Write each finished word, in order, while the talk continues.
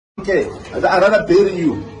Okay, I'd rather bury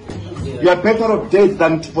you. You are better off dead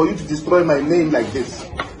than for you to destroy my name like this.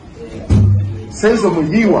 Senzo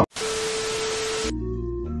Meyiwa.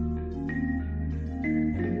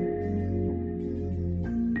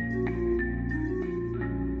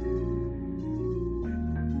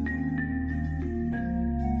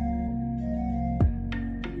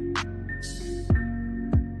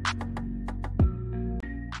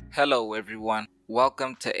 Hello everyone,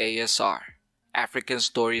 welcome to ASR, African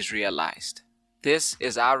Stories Realized. This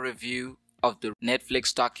is our review of the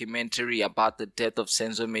Netflix documentary about the death of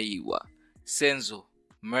Senzo Meyiwa. Senzo,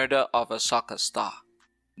 Murder of a Soccer Star.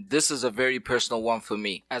 This is a very personal one for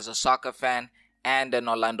me, as a soccer fan and an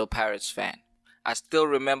Orlando Pirates fan. I still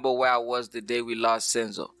remember where I was the day we lost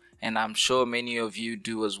Senzo, and I'm sure many of you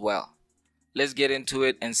do as well. Let's get into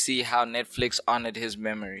it and see how Netflix honored his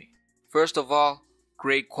memory. First of all,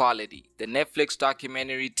 great quality. The Netflix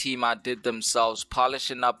documentary team outdid themselves,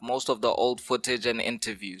 polishing up most of the old footage and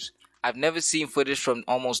interviews. I've never seen footage from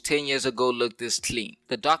almost 10 years ago look this clean.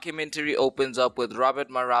 The documentary opens up with Robert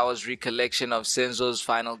Marawa's recollection of Senzo's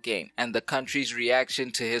final game and the country's reaction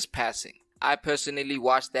to his passing. I personally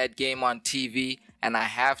watched that game on TV, and I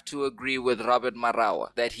have to agree with Robert Marawa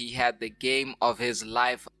that he had the game of his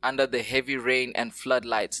life under the heavy rain and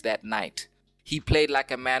floodlights that night. He played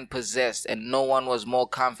like a man possessed, and no one was more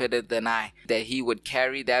confident than I that he would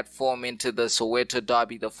carry that form into the Soweto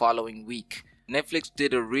derby the following week. Netflix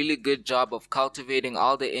did a really good job of cultivating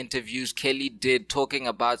all the interviews Kelly did talking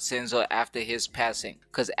about Senzo after his passing,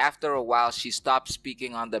 cause after a while she stopped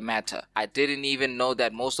speaking on the matter. I didn't even know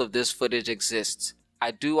that most of this footage exists.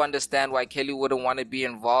 I do understand why Kelly wouldn't want to be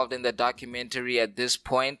involved in the documentary at this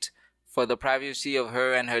point, for the privacy of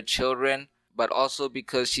her and her children, but also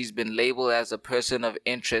because she's been labeled as a person of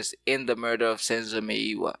interest in the murder of Senzo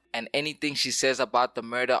Meyiwa, and anything she says about the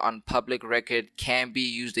murder on public record can be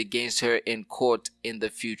used against her in court in the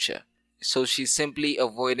future. So she's simply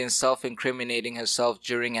avoiding self-incriminating herself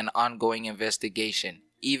during an ongoing investigation,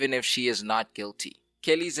 even if she is not guilty.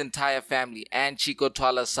 Kelly's entire family and Chico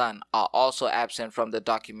Twala's son are also absent from the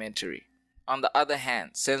documentary. On the other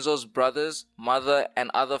hand, Senzo's brothers, mother,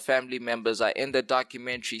 and other family members are in the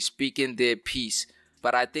documentary speaking their piece,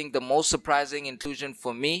 but I think the most surprising inclusion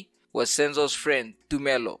for me was Senzo's friend,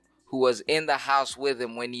 Tumelo, who was in the house with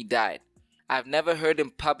him when he died. I've never heard him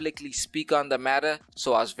publicly speak on the matter,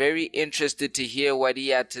 so I was very interested to hear what he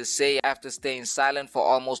had to say after staying silent for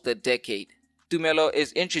almost a decade. Tumelo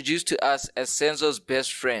is introduced to us as Senzo's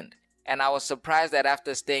best friend, and I was surprised that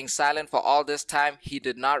after staying silent for all this time, he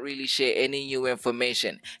did not really share any new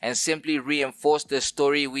information and simply reinforced the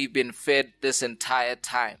story we've been fed this entire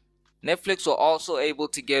time. Netflix were also able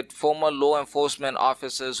to get former law enforcement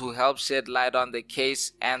officers who helped shed light on the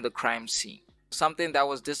case and the crime scene. Something that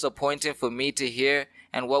was disappointing for me to hear,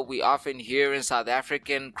 and what we often hear in South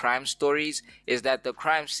African crime stories, is that the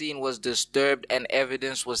crime scene was disturbed and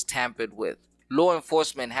evidence was tampered with. Law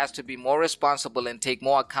enforcement has to be more responsible and take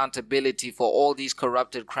more accountability for all these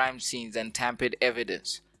corrupted crime scenes and tampered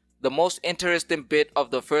evidence. The most interesting bit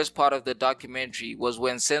of the first part of the documentary was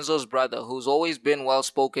when Senzo's brother, who's always been well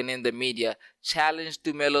spoken in the media, challenged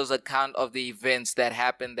Tumelo's account of the events that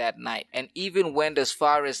happened that night, and even went as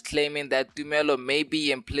far as claiming that Tumelo may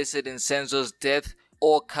be implicit in Senzo's death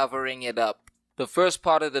or covering it up. The first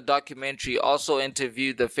part of the documentary also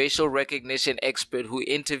interviewed the facial recognition expert who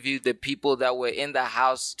interviewed the people that were in the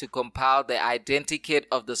house to compile the identikit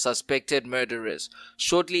of the suspected murderers.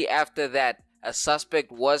 Shortly after that, a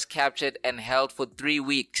suspect was captured and held for 3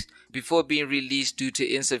 weeks before being released due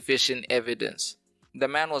to insufficient evidence. The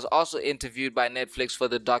man was also interviewed by Netflix for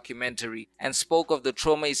the documentary and spoke of the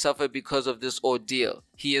trauma he suffered because of this ordeal.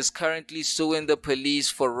 He is currently suing the police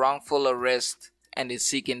for wrongful arrest and is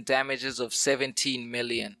seeking damages of 17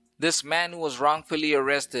 million. This man who was wrongfully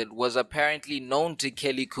arrested was apparently known to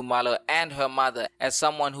Kelly Khumalo and her mother as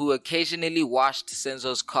someone who occasionally washed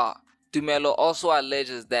Senzo's car. Tumelo also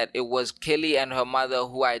alleges that it was Kelly and her mother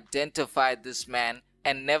who identified this man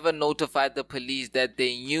and never notified the police that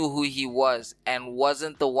they knew who he was and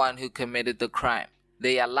wasn't the one who committed the crime.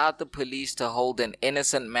 They allowed the police to hold an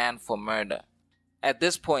innocent man for murder. At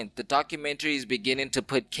this point, the documentary is beginning to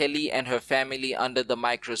put Kelly and her family under the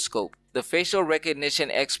microscope. The facial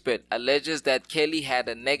recognition expert alleges that Kelly had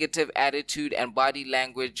a negative attitude and body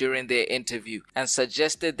language during their interview and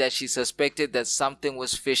suggested that she suspected that something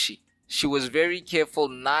was fishy. She was very careful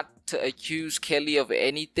not to accuse Kelly of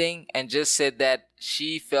anything and just said that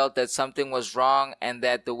she felt that something was wrong and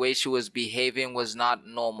that the way she was behaving was not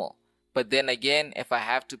normal. But then again, if I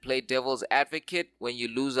have to play devil's advocate, when you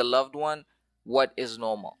lose a loved one, what is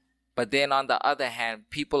normal? But then on the other hand,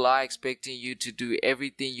 people are expecting you to do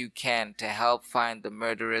everything you can to help find the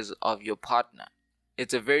murderers of your partner.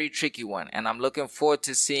 It's a very tricky one, and I'm looking forward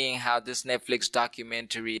to seeing how this Netflix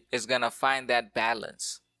documentary is gonna find that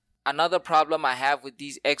balance. Another problem I have with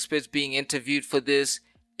these experts being interviewed for this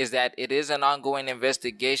is that it is an ongoing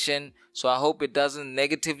investigation, so I hope it doesn't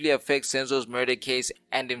negatively affect Senzo's murder case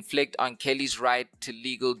and inflict on Kelly's right to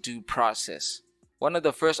legal due process. One of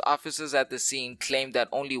the first officers at the scene claimed that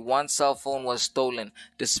only one cell phone was stolen,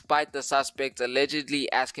 despite the suspects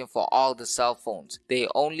allegedly asking for all the cell phones. They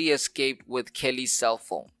only escaped with Kelly's cell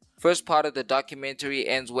phone. First part of the documentary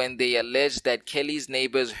ends when they allege that Kelly's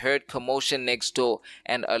neighbors heard commotion next door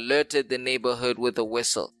and alerted the neighborhood with a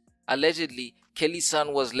whistle. Allegedly, Kelly's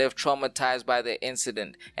son was left traumatized by the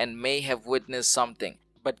incident and may have witnessed something,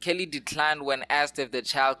 but Kelly declined when asked if the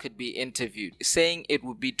child could be interviewed, saying it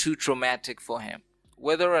would be too traumatic for him.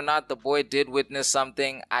 Whether or not the boy did witness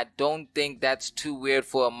something, I don't think that's too weird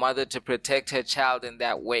for a mother to protect her child in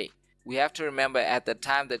that way. We have to remember at the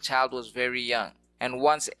time the child was very young, and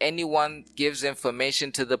once anyone gives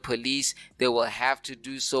information to the police, they will have to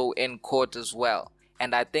do so in court as well,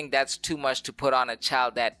 and I think that's too much to put on a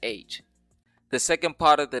child that age. The second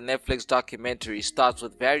part of the Netflix documentary starts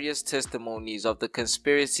with various testimonies of the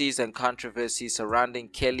conspiracies and controversies surrounding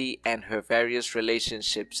Kelly and her various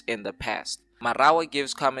relationships in the past. Marawa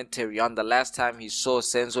gives commentary on the last time he saw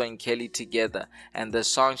Senzo and Kelly together and the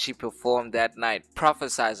song she performed that night,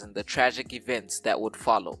 prophesizing the tragic events that would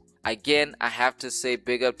follow. Again, I have to say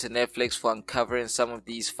big up to Netflix for uncovering some of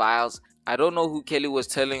these files. I don't know who Kelly was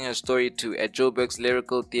telling her story to at Joburg's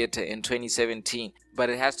Lyrical Theatre in 2017,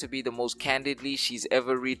 but it has to be the most candidly she's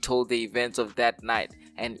ever retold the events of that night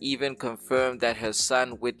and even confirmed that her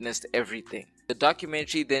son witnessed everything. The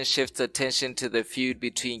documentary then shifts attention to the feud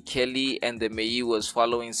between Kelly and the Meyiwas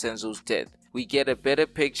following Senzo's death. We get a better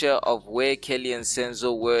picture of where Kelly and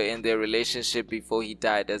Senzo were in their relationship before he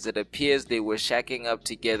died, as it appears they were shacking up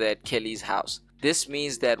together at Kelly's house. This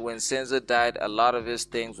means that when Senzo died, a lot of his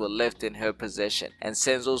things were left in her possession, and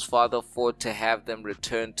Senzo's father fought to have them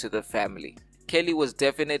returned to the family. Kelly was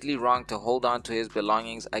definitely wrong to hold on to his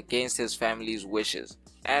belongings against his family's wishes,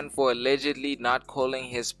 and for allegedly not calling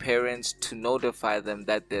his parents to notify them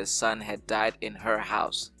that their son had died in her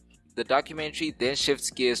house. The documentary then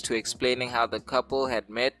shifts gears to explaining how the couple had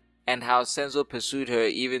met and how Senzo pursued her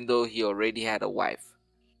even though he already had a wife.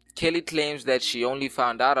 Kelly claims that she only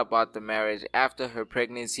found out about the marriage after her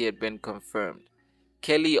pregnancy had been confirmed.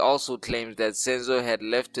 Kelly also claims that Senzo had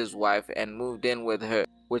left his wife and moved in with her,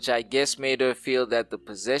 which I guess made her feel that the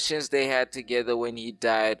possessions they had together when he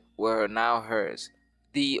died were now hers.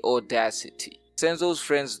 The audacity. Senzo's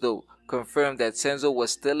friends though confirmed that Senzo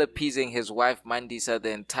was still appeasing his wife Mandisa the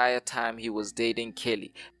entire time he was dating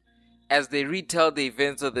Kelly. As they retell the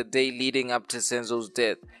events of the day leading up to Senzo's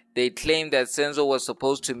death, they claim that Senzo was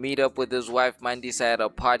supposed to meet up with his wife Mandisa at a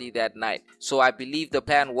party that night. So I believe the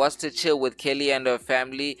plan was to chill with Kelly and her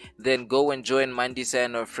family, then go and join Mandisa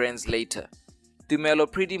and her friends later.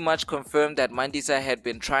 Dumelo pretty much confirmed that Mandisa had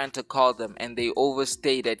been trying to call them and they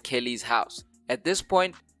overstayed at Kelly's house. At this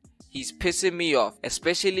point, he's pissing me off,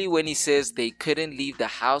 especially when he says they couldn't leave the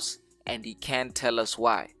house and he can't tell us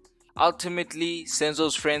why. Ultimately,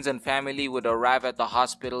 Senzo's friends and family would arrive at the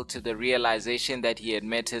hospital to the realization that he had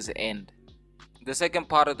met his end. The second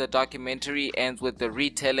part of the documentary ends with the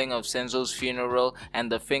retelling of Senzo's funeral and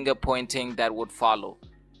the finger pointing that would follow.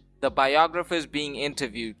 The biographers being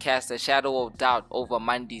interviewed cast a shadow of doubt over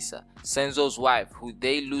Mandisa, Senzo's wife, who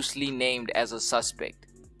they loosely named as a suspect.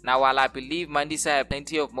 Now, while I believe Mandisa had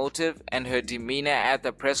plenty of motive and her demeanor at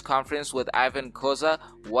the press conference with Ivan Koza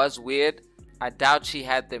was weird, I doubt she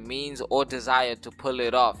had the means or desire to pull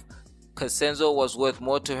it off, cause Senzo was worth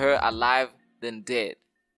more to her alive than dead.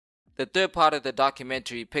 The third part of the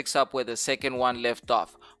documentary picks up where the second one left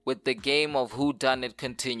off, with the game of whodunit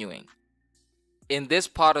continuing. In this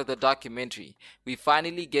part of the documentary, we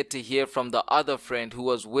finally get to hear from the other friend who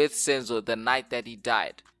was with Senzo the night that he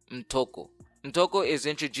died, Mtoko. Mtoko is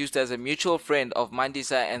introduced as a mutual friend of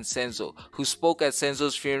Mandisa and Senzo, who spoke at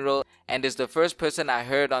Senzo's funeral and is the first person I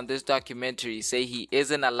heard on this documentary say he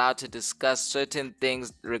isn't allowed to discuss certain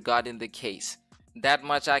things regarding the case. That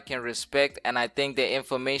much I can respect, and I think the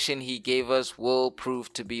information he gave us will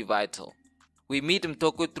prove to be vital. We meet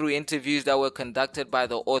Mtoko through interviews that were conducted by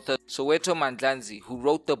the author Soweto Mandlanzi, who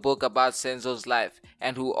wrote the book about Senzo's life,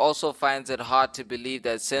 and who also finds it hard to believe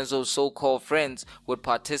that Senzo's so-called friends would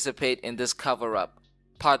participate in this cover-up.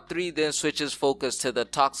 Part 3 then switches focus to the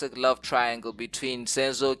toxic love triangle between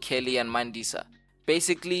Senzo, Kelly, and Mandisa.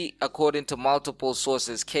 Basically, according to multiple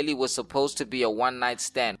sources, Kelly was supposed to be a one-night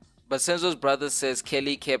stand, But Senzo's brother says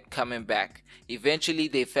Kelly kept coming back. Eventually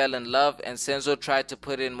they fell in love and Senzo tried to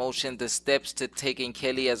put in motion the steps to taking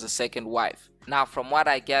Kelly as a second wife. Now from what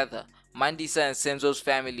I gather, Mandisa and Senzo's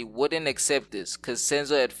family wouldn't accept this cause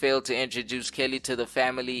Senzo had failed to introduce Kelly to the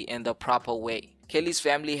family in the proper way. Kelly's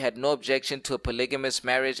family had no objection to a polygamous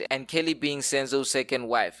marriage and Kelly being Senzo's second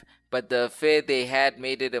wife, but the affair they had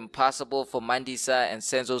made it impossible for Mandisa and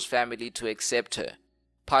Senzo's family to accept her.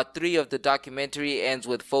 Part 3 of the documentary ends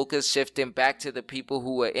with focus shifting back to the people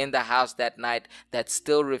who were in the house that night that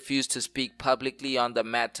still refused to speak publicly on the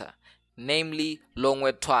matter, namely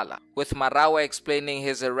Longwe Twala, with Marawa explaining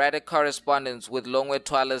his erratic correspondence with Longwe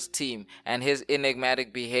Twala's team and his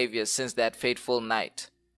enigmatic behavior since that fateful night.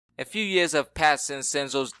 A few years have passed since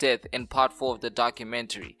Senzo's death in part 4 of the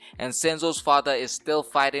documentary, and Senzo's father is still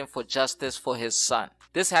fighting for justice for his son.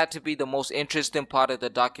 This had to be the most interesting part of the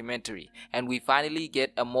documentary, and we finally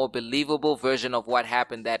get a more believable version of what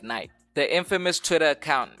happened that night. The infamous Twitter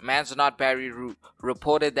account, Man's Not Barry Root,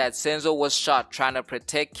 reported that Senzo was shot trying to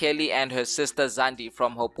protect Kelly and her sister Zandi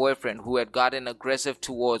from her boyfriend who had gotten aggressive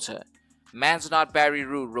towards her. Man's Not Barry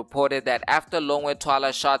Root reported that after Longwe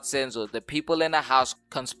Twala shot Senzo, the people in the house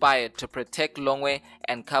conspired to protect Longwe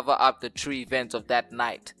and cover up the true events of that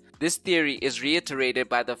night. This theory is reiterated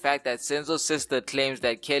by the fact that Senzo's sister claims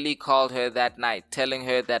that Kelly called her that night, telling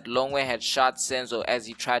her that Longwe had shot Senzo as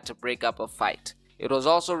he tried to break up a fight. It was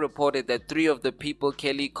also reported that 3 of the people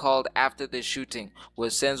Kelly called after the shooting were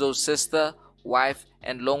Senzo's sister, wife,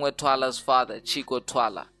 and Longwe Twala's father, Chico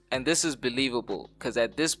Twala. And this is believable, because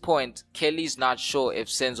at this point, Kelly's not sure if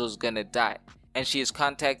Senzo's gonna die, and she is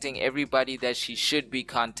contacting everybody that she should be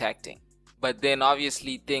contacting. But then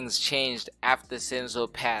obviously things changed after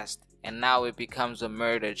Senzo passed, and now it becomes a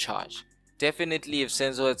murder charge. Definitely if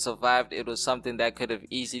Senzo had survived, it was something that could have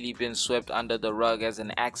easily been swept under the rug as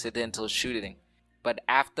an accidental shooting. But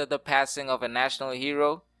after the passing of a national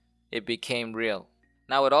hero, it became real.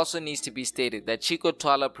 Now it also needs to be stated that Chico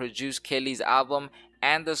Twala produced Kelly's album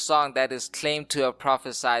and the song that is claimed to have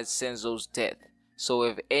prophesied Senzo's death. So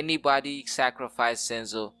if anybody sacrificed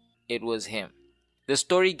Senzo, it was him. The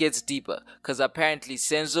story gets deeper because apparently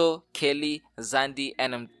Senzo, Kelly, Zandi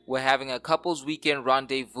and him were having a couple's weekend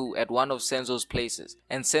rendezvous at one of Senzo's places,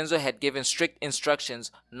 and Senzo had given strict instructions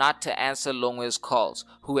not to answer Longwe's calls,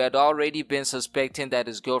 who had already been suspecting that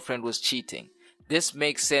his girlfriend was cheating. This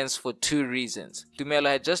makes sense for 2 reasons. Tumelo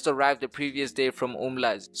had just arrived the previous day from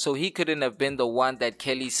Umla's, so he couldn't have been the one that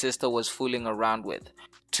Kelly's sister was fooling around with.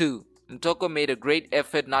 2. Mtoko made a great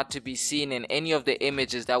effort not to be seen in any of the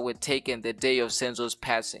images that were taken the day of Senzo's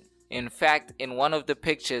passing. In fact, in one of the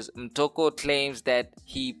pictures, Mtoko claims that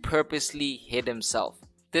he purposely hid himself.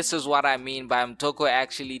 This is what I mean by Mtoko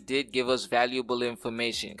actually did give us valuable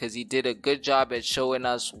information, because he did a good job at showing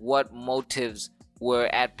us what motives were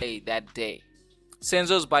at play that day.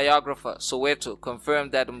 Senzo's biographer, Soweto,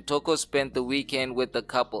 confirmed that Mtoko spent the weekend with the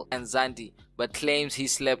couple and Zandi, but claims he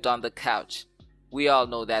slept on the couch. We all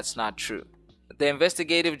know that's not true. The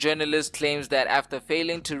investigative journalist claims that after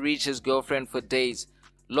failing to reach his girlfriend for days,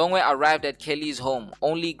 Longwe arrived at Kelly's home,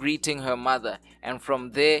 only greeting her mother, and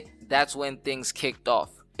from there, that's when things kicked off.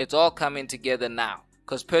 It's all coming together now.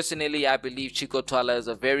 Because personally, I believe Chico Twala is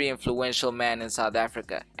a very influential man in South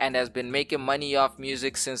Africa and has been making money off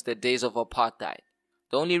music since the days of apartheid.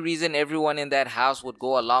 The only reason everyone in that house would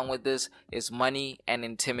go along with this is money and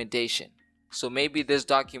intimidation. So maybe this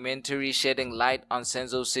documentary shedding light on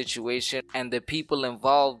Senzo's situation and the people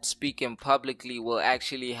involved speaking publicly will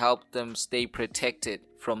actually help them stay protected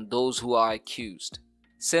from those who are accused.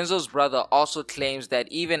 Senzo's brother also claims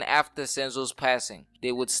that even after Senzo's passing,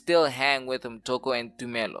 they would still hang with Mtoko and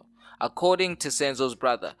Tumelo. According to Senzo's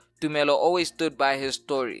brother, Tumelo always stood by his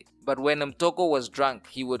story, but when Mtoko was drunk,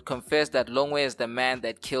 he would confess that Longwe is the man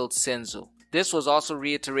that killed Senzo. This was also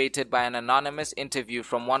reiterated by an anonymous interview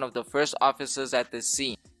from one of the first officers at the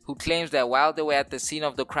scene, who claims that while they were at the scene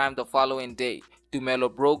of the crime the following day,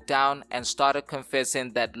 Tumelo broke down and started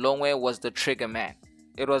confessing that Longwe was the trigger man.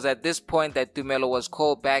 It was at this point that Tumelo was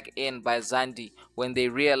called back in by Zandi when they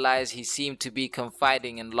realized he seemed to be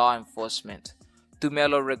confiding in law enforcement.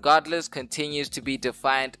 Tumelo, regardless, continues to be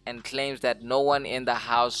defiant and claims that no one in the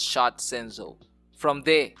house shot Senzo. From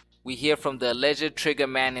there, we hear from the alleged trigger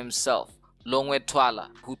man himself, Longwe Twala,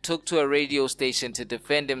 who took to a radio station to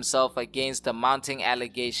defend himself against the mounting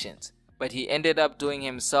allegations. But he ended up doing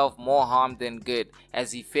himself more harm than good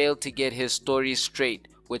as he failed to get his story straight,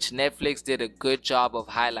 which Netflix did a good job of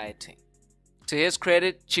highlighting. To his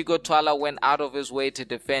credit, Chico Twala went out of his way to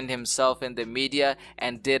defend himself in the media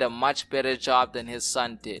and did a much better job than his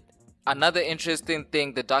son did. Another interesting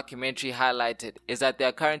thing the documentary highlighted is that there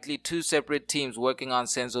are currently two separate teams working on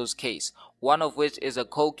Senzo's case, one of which is a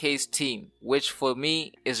cold case team, which for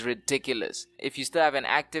me is ridiculous. If you still have an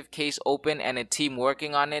active case open and a team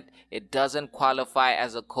working on it, it doesn't qualify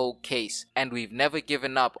as a cold case, and we've never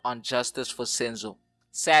given up on justice for Senzo.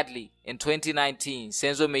 Sadly, in 2019,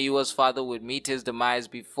 Senzo Meyiwa's father would meet his demise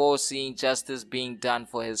before seeing justice being done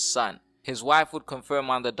for his son. His wife would confirm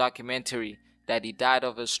on the documentary that he died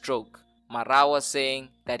of a stroke, Marawa saying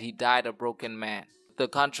that he died a broken man. The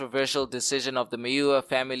controversial decision of the Meyiwa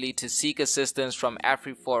family to seek assistance from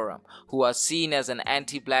AfriForum, who are seen as an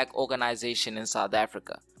anti-black organization in South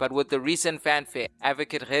Africa. But with the recent fanfare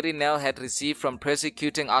Advocate Gerinel had received from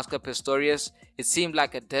persecuting Oscar Pistorius, it seemed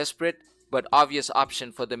like a desperate but obvious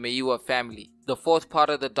option for the Meyiwa family. The fourth part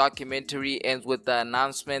of the documentary ends with the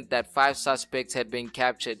announcement that 5 suspects had been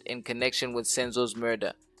captured in connection with Senzo's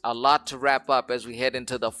murder. A lot to wrap up as we head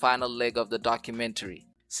into the final leg of the documentary.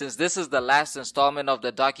 Since this is the last installment of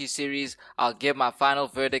the docu-series, I'll give my final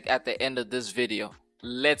verdict at the end of this video.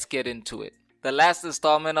 Let's get into it. The last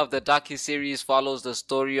installment of the docu-series follows the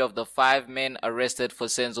story of the 5 men arrested for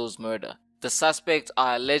Senzo's murder. The suspects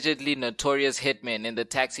are allegedly notorious hitmen in the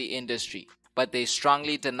taxi industry, but they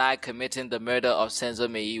strongly deny committing the murder of Senzo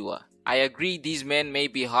Meyiwa. I agree these men may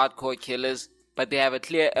be hardcore killers, but they have a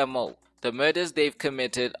clear MO. The murders they've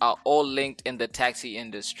committed are all linked in the taxi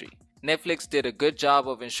industry. Netflix did a good job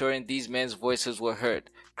of ensuring these men's voices were heard.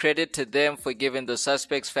 Credit to them for giving the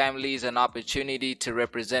suspects' families an opportunity to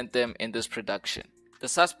represent them in this production. The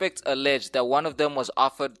suspects allege that one of them was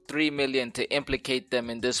offered $3 million to implicate them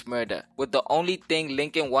in this murder, with the only thing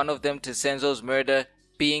linking one of them to Senzo's murder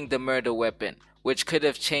being the murder weapon, which could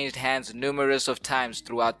have changed hands numerous of times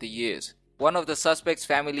throughout the years. One of the suspect's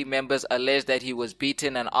family members alleged that he was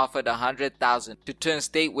beaten and offered $100,000 to turn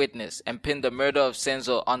state witness and pin the murder of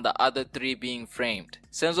Senzo on the other 3 being framed.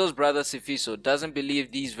 Senzo's brother Sifiso doesn't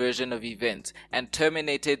believe these version of events and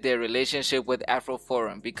terminated their relationship with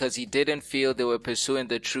AfroForum because he didn't feel they were pursuing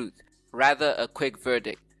the truth, rather a quick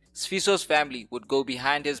verdict. Sifiso's family would go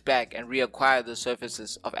behind his back and reacquire the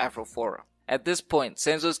services of AfroForum. At this point,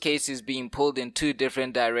 Senzo's case is being pulled in 2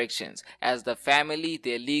 different directions, as the family,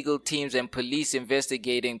 their legal teams, and police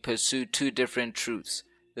investigating pursue 2 different truths.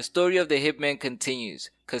 The story of the hitmen continues,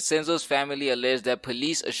 because Senzo's family alleged that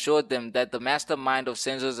police assured them that the mastermind of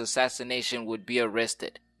Senzo's assassination would be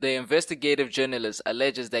arrested. The investigative journalist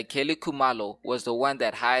alleges that Kelly Khumalo was the one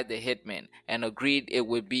that hired the hitmen and agreed it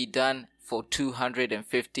would be done for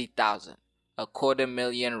 250,000,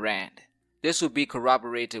 R250,000. This would be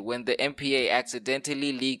corroborated when the MPA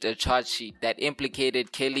accidentally leaked a charge sheet that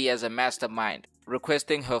implicated Kelly as a mastermind,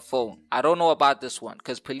 requesting her phone. I don't know about this one,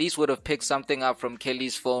 because police would have picked something up from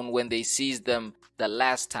Kelly's phone when they seized them the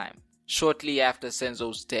last time, shortly after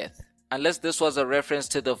Senzo's death. Unless this was a reference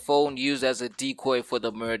to the phone used as a decoy for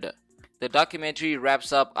the murder. The documentary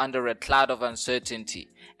wraps up under a cloud of uncertainty,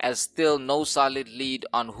 as still no solid lead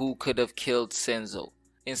on who could have killed Senzo.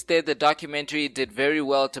 Instead, the documentary did very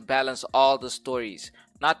well to balance all the stories,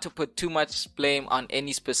 not to put too much blame on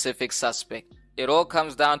any specific suspect. It all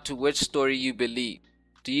comes down to which story you believe.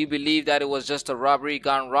 Do you believe that it was just a robbery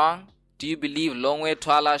gone wrong? Do you believe Longwe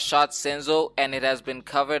Twala shot Senzo and it has been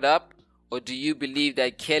covered up? Or do you believe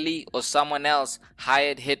that Kelly or someone else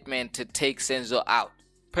hired hitmen to take Senzo out?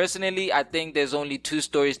 Personally, I think there's only 2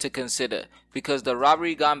 stories to consider, because the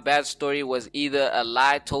robbery gone bad story was either a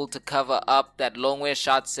lie told to cover up that Longwe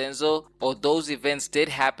shot Senzo, or those events did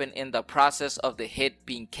happen in the process of the hit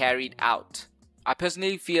being carried out. I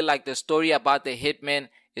personally feel like the story about the hitmen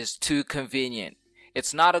is too convenient.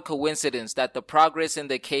 It's not a coincidence that the progress in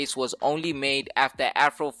the case was only made after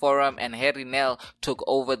AfroForum and Gerinel took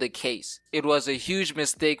over the case. It was a huge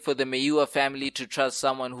mistake for the Meyiwa family to trust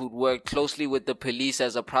someone who'd worked closely with the police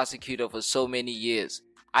as a prosecutor for so many years.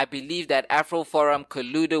 I believe that AfroForum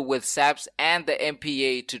colluded with SAPS and the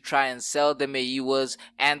MPA to try and sell the Meyiwas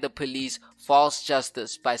and the police false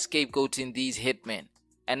justice by scapegoating these hitmen.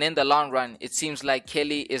 And in the long run, it seems like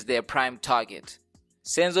Kelly is their prime target.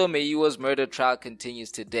 Senzo Meyiwa's murder trial continues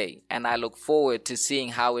today, and I look forward to seeing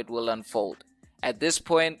how it will unfold. At this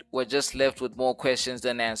point, we're just left with more questions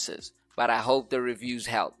than answers, but I hope the reviews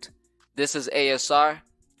helped. This is ASR.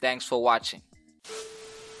 Thanks for watching.